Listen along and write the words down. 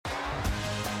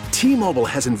T-Mobile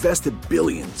has invested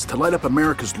billions to light up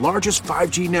America's largest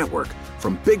 5G network,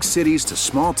 from big cities to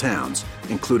small towns,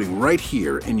 including right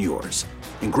here in yours.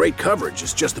 And great coverage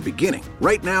is just the beginning.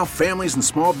 Right now, families and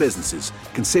small businesses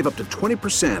can save up to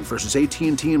 20% versus AT&T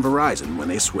and Verizon when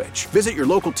they switch. Visit your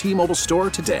local T-Mobile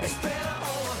store today.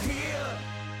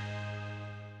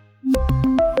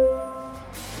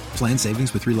 Plan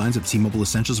savings with 3 lines of T-Mobile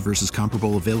Essentials versus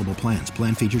comparable available plans.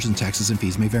 Plan features and taxes and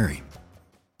fees may vary.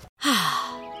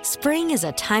 Spring is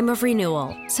a time of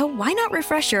renewal, so why not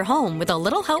refresh your home with a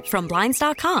little help from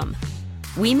Blinds.com?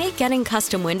 We make getting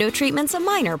custom window treatments a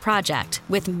minor project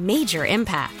with major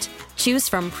impact. Choose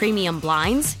from premium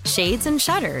blinds, shades, and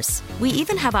shutters. We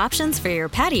even have options for your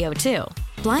patio, too.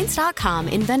 Blinds.com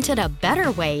invented a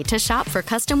better way to shop for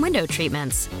custom window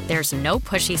treatments. There's no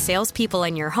pushy salespeople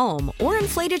in your home or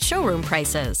inflated showroom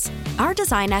prices. Our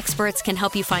design experts can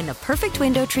help you find the perfect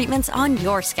window treatments on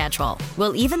your schedule.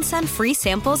 We'll even send free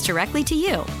samples directly to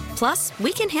you. Plus,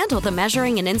 we can handle the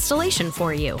measuring and installation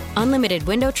for you. Unlimited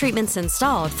window treatments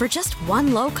installed for just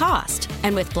one low cost.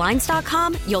 And with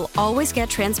Blinds.com, you'll always get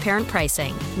transparent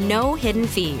pricing. No hidden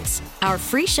fees. Our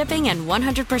free shipping and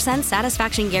 100%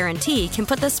 satisfaction guarantee can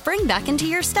put the spring back into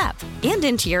your step and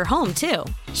into your home, too.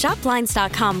 Shop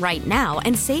Blinds.com right now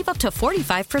and save up to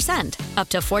 45%. Up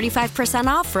to 45%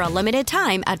 off for a limited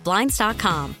time at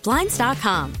Blinds.com.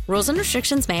 Blinds.com. Rules and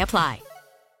restrictions may apply.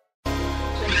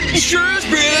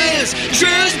 Shrewsbury's,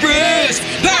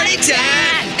 party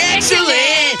time,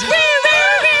 excellent.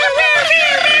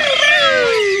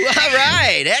 All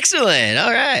right, excellent.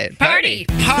 All right, party.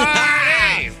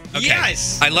 Okay.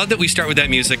 Yes. I love that we start with that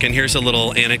music, and here's a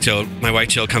little anecdote. My wife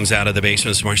Jill comes out of the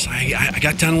basement this morning. She's like, I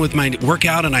got done with my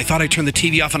workout, and I thought I turned the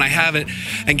TV off, and I haven't.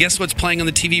 And guess what's playing on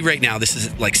the TV right now? This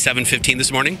is like 7:15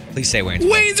 this morning. Please say Wayne's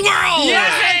World. Wayne's World!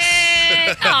 Yes!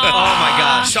 Oh my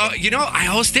gosh. So, I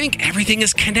always think everything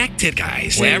is connected,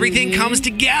 guys. Everything comes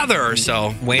together.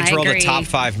 So Wayne's World, a top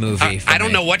 5 movie. I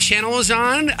don't know what channel is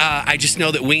on. I just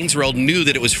know that Wayne's World knew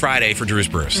that it was Friday for Drew's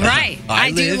Brewers. Right.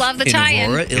 I do love the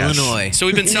tie-in. Aurora, Illinois. So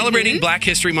we've been celebrating Black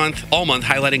History Month all month,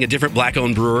 highlighting a different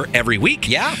Black-owned brewer every week.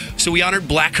 Yeah. So we honored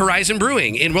Black Horizon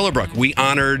Brewing in Willowbrook. We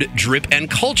honored Drip and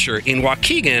Culture in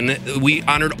Waukegan. We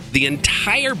honored the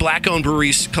entire Black-owned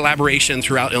breweries collaboration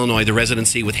throughout Illinois, the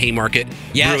residency with Haymarket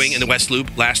Brewing in the West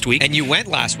Loop last week. And you went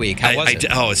last week. How was it?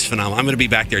 Oh, it's phenomenal. I'm going to be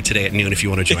back there today at noon if you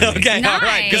want to join me. Okay, nice. all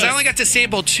right. Because I only got to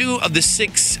sample 2 of the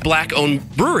 6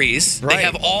 Black-owned breweries. Right. They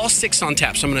have all 6 on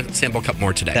tap, so I'm going to sample a couple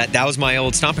more today. That was my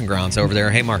old stomping grounds over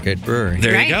there, Haymarket Brewery.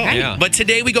 There you go. Right. Yeah. But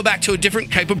today we go back to a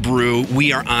different type of brew.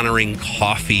 We are honoring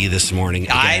coffee this morning.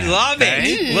 Again. I love it.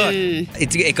 Okay? Look,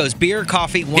 it goes beer,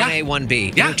 coffee, 1A,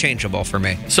 1B. Yeah. Interchangeable for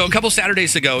me. So a couple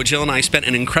Saturdays ago, Jill and I spent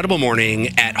an incredible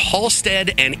morning at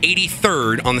Halstead and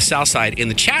 83rd on the south side in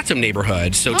the Chatham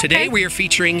neighborhood. So today we are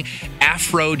featuring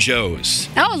Afro Joe's.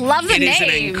 Oh, love the It name. is an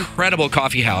incredible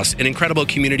coffee house, an incredible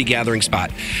community gathering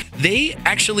spot. They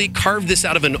actually carved this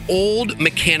out of an old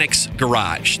mechanic's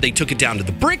garage. They took it down to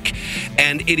the brick,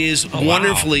 and it is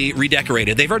wonderfully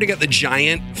redecorated. They've already got the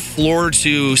giant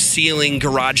floor-to-ceiling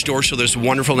garage door, so there's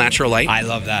wonderful natural light. I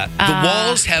love that. The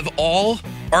walls have all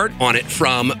art on it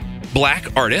from Black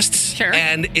artists. Sure.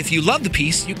 And if you love the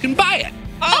piece, you can buy it.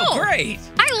 Oh, great.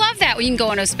 I love that when you can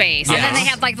go into a space. And then they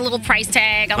have like the little price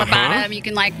tag on the bottom. You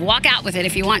can like walk out with it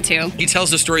if you want to. He tells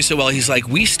the story so well. He's like,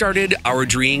 we started our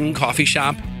dream coffee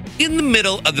shop in the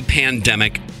middle of the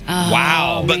pandemic.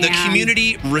 Wow. But the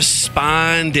community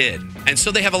responded. And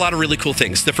so they have a lot of really cool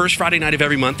things. The first Friday night of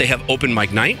every month, they have open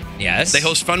mic night. Yes. They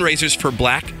host fundraisers for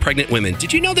Black pregnant women.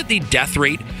 Did you know that the death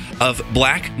rate of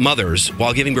Black mothers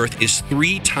while giving birth is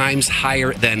 3 times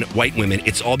higher than white women?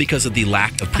 It's all because of the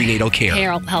lack of prenatal care.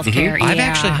 Health care. I've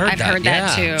actually heard that. I've heard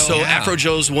that too. So Afro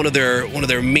Joe's, one of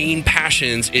their main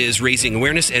passions is raising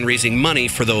awareness and raising money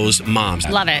for those moms.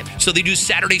 Love it. So they do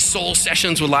Saturday soul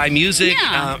sessions with live music.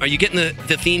 Yeah. Are you getting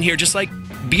the theme here? Just like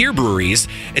beer breweries,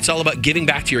 it's all about giving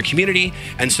back to your community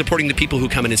and supporting the people who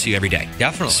come in and see you every day.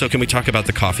 Definitely. So can we talk about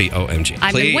the coffee? OMG.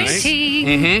 I've been Please.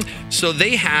 waiting. So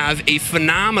they have a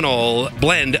phenomenal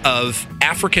blend of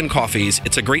African coffees.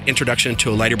 It's a great introduction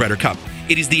to a lighter, brighter cup.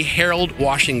 It is the Harold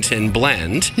Washington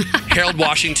blend. Harold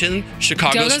Washington,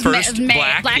 Chicago's first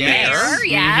black mayor.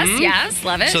 Yes,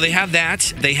 love it. So they have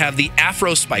that. They have the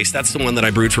Afro Spice. That's the one that I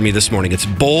brewed for me this morning. It's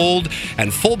bold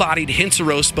and full-bodied, hints of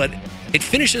roast, but it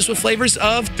finishes with flavors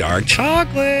of dark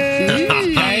chocolate.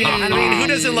 I mean, who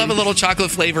doesn't love a little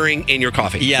chocolate flavoring in your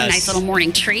coffee? Yes. Nice little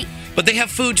morning treat. But they have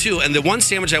food too, and the one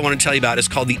sandwich I want to tell you about is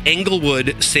called the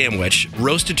Englewood sandwich.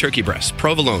 Roasted turkey breast,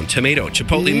 provolone, tomato,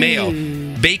 chipotle mayo,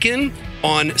 bacon,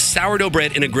 on sourdough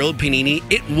bread and a grilled panini.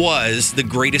 It was the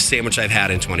greatest sandwich I've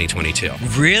had in 2022.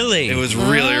 Really? It was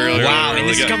really, really, wow. really, And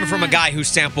this good. is coming from a guy who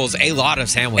samples a lot of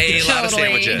sandwiches. A lot of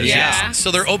sandwiches. Yeah. Yes.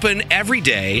 So they're open every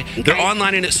day. They're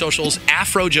online and at socials,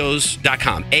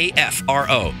 afrojoes.com.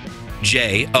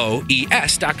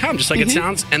 AFROJOES.com, just like it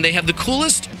sounds. And they have the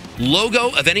coolest logo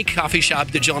of any coffee shop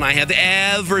that Jill and I have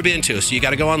ever been to. So you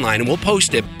got to go online and we'll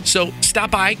post it. So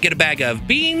stop by, get a bag of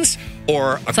beans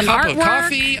or a Some cup of artwork.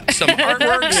 coffee, some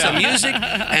artwork, some music,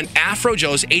 and Afro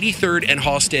Joe's 83rd and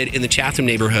Halstead in the Chatham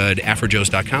neighborhood.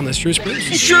 AfroJoes.com. That's Shrewsbury.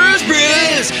 Shrewsbury!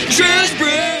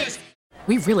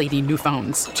 We really need new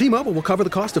phones. T-Mobile will cover the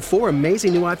cost of 4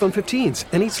 amazing new iPhone 15s,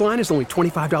 and each line is only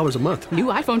 $25 a month. New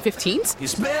iPhone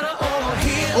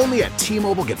 15s? Only at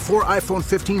T-Mobile, get 4 iPhone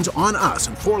 15s on us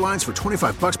and 4 lines for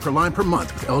 $25 per line per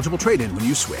month with eligible trade-in when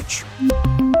you switch.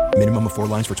 Minimum of 4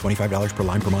 lines for $25 per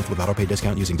line per month with autopay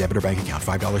discount using debit or bank account.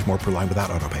 $5 more per line without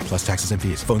autopay, plus taxes and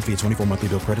fees. Phone fee at 24 monthly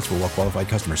bill credits for well-qualified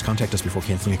customers. Contact us before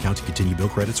canceling account to continue bill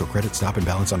credits or credit stop and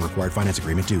balance on required finance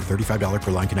agreement due. $35 per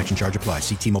line connection charge applies.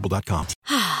 See T-Mobile.com.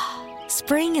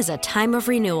 Spring is a time of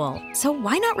renewal, so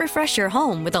why not refresh your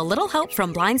home with a little help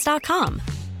from Blinds.com?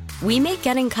 We make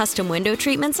getting custom window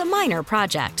treatments a minor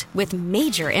project with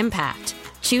major impact.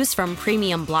 Choose from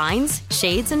premium blinds,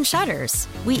 shades, and shutters.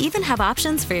 We even have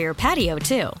options for your patio,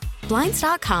 too.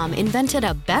 Blinds.com invented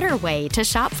a better way to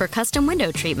shop for custom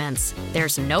window treatments.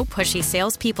 There's no pushy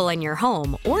salespeople in your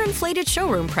home or inflated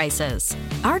showroom prices.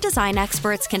 Our design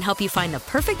experts can help you find the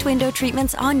perfect window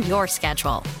treatments on your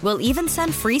schedule. We'll even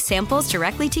send free samples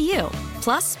directly to you.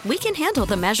 Plus, we can handle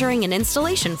the measuring and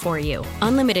installation for you.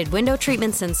 Unlimited window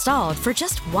treatments installed for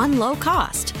just one low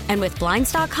cost. And with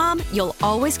Blinds.com, you'll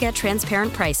always get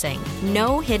transparent pricing.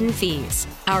 No hidden fees.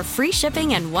 Our free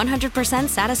shipping and 100%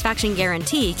 satisfaction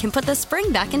guarantee can put the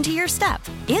spring back into your step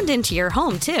and into your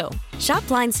home, too. Shop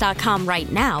Blinds.com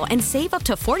right now and save up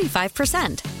to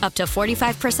 45%. Up to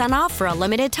 45% off for a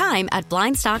limited time at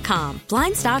Blinds.com.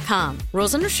 Blinds.com.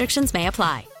 Rules and restrictions may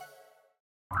apply.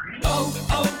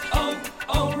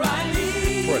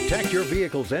 Protect your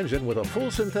vehicle's engine with a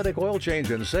full synthetic oil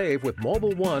change and save with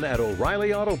Mobil 1 at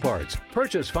O'Reilly Auto Parts.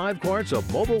 Purchase 5 quarts of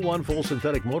Mobil 1 full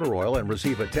synthetic motor oil and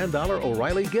receive a $10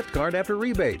 O'Reilly gift card after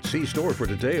rebate. See store for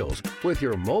details. With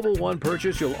your Mobil 1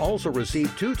 purchase, you'll also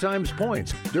receive 2 times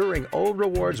points during O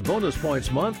Rewards Bonus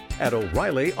Points Month at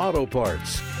O'Reilly Auto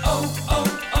Parts.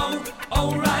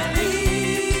 O'Reilly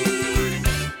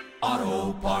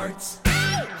Auto Parts.